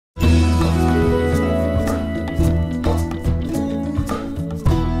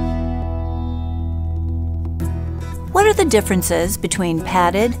are the differences between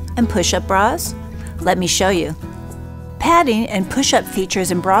padded and push-up bras? Let me show you. Padding and push-up features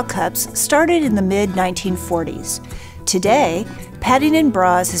in bra cups started in the mid-1940s. Today, padding in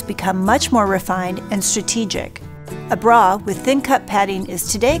bras has become much more refined and strategic. A bra with thin cup padding is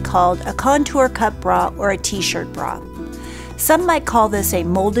today called a contour cup bra or a t-shirt bra. Some might call this a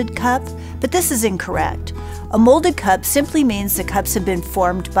molded cup, but this is incorrect. A molded cup simply means the cups have been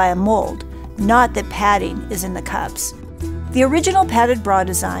formed by a mold, not that padding is in the cups. The original padded bra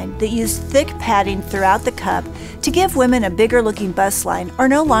design that used thick padding throughout the cup to give women a bigger looking bust line are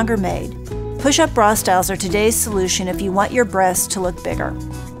no longer made. Push-up bra styles are today's solution if you want your breasts to look bigger.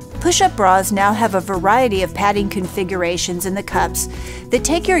 Push-up bras now have a variety of padding configurations in the cups that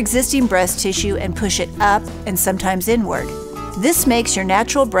take your existing breast tissue and push it up and sometimes inward. This makes your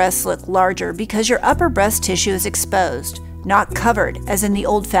natural breasts look larger because your upper breast tissue is exposed, not covered as in the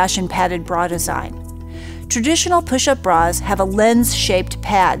old-fashioned padded bra design. Traditional push-up bras have a lens-shaped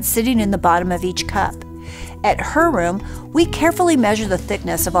pad sitting in the bottom of each cup. At HerRoom, we carefully measure the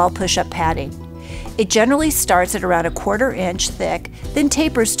thickness of all push-up padding. It generally starts at around 1/4 inch thick, then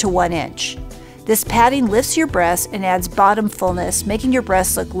tapers to 1 inch. This padding lifts your breasts and adds bottom fullness, making your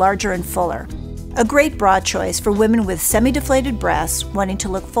breasts look larger and fuller. A great bra choice for women with semi-deflated breasts wanting to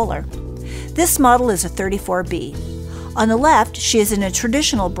look fuller. This model is a 34B. On the left, she is in a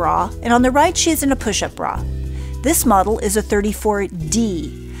traditional bra, and on the right, she is in a push-up bra. This model is a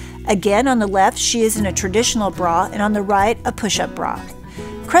 34D. Again, on the left, she is in a traditional bra, and on the right, a push-up bra.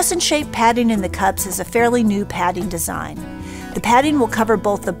 Crescent-shaped padding in the cups is a fairly new padding design. The padding will cover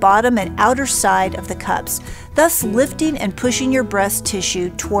both the bottom and outer side of the cups, thus lifting and pushing your breast tissue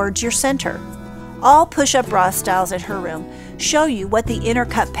towards your center. All push-up bra styles at HerRoom show you what the inner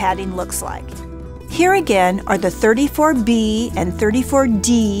cup padding looks like. Here again are the 34B and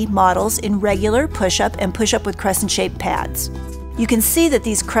 34D models in regular push-up and push-up with crescent-shaped pads. You can see that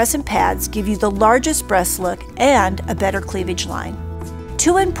these crescent pads give you the largest breast look and a better cleavage line.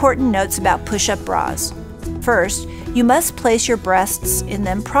 Two important notes about push-up bras. First, you must place your breasts in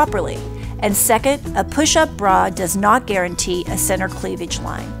them properly. And second, a push-up bra does not guarantee a center cleavage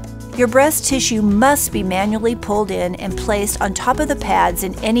line. Your breast tissue must be manually pulled in and placed on top of the pads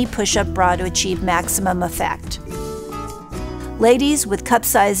in any push-up bra to achieve maximum effect. Ladies with cup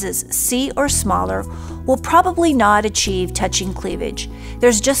sizes C or smaller will probably not achieve touching cleavage.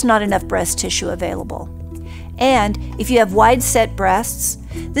 There's just not enough breast tissue available. And if you have wide-set breasts,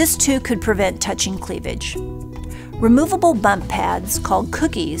 this too could prevent touching cleavage. Removable bump pads, called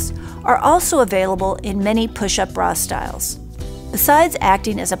cookies, are also available in many push-up bra styles. Besides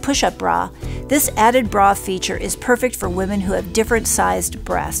acting as a push-up bra, this added bra feature is perfect for women who have different sized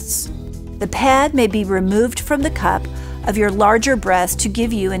breasts. The pad may be removed from the cup of your larger breast to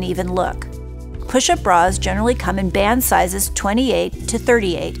give you an even look. Push-up bras generally come in band sizes 28 to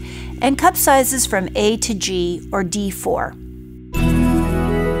 38 and cup sizes from A to G or D4.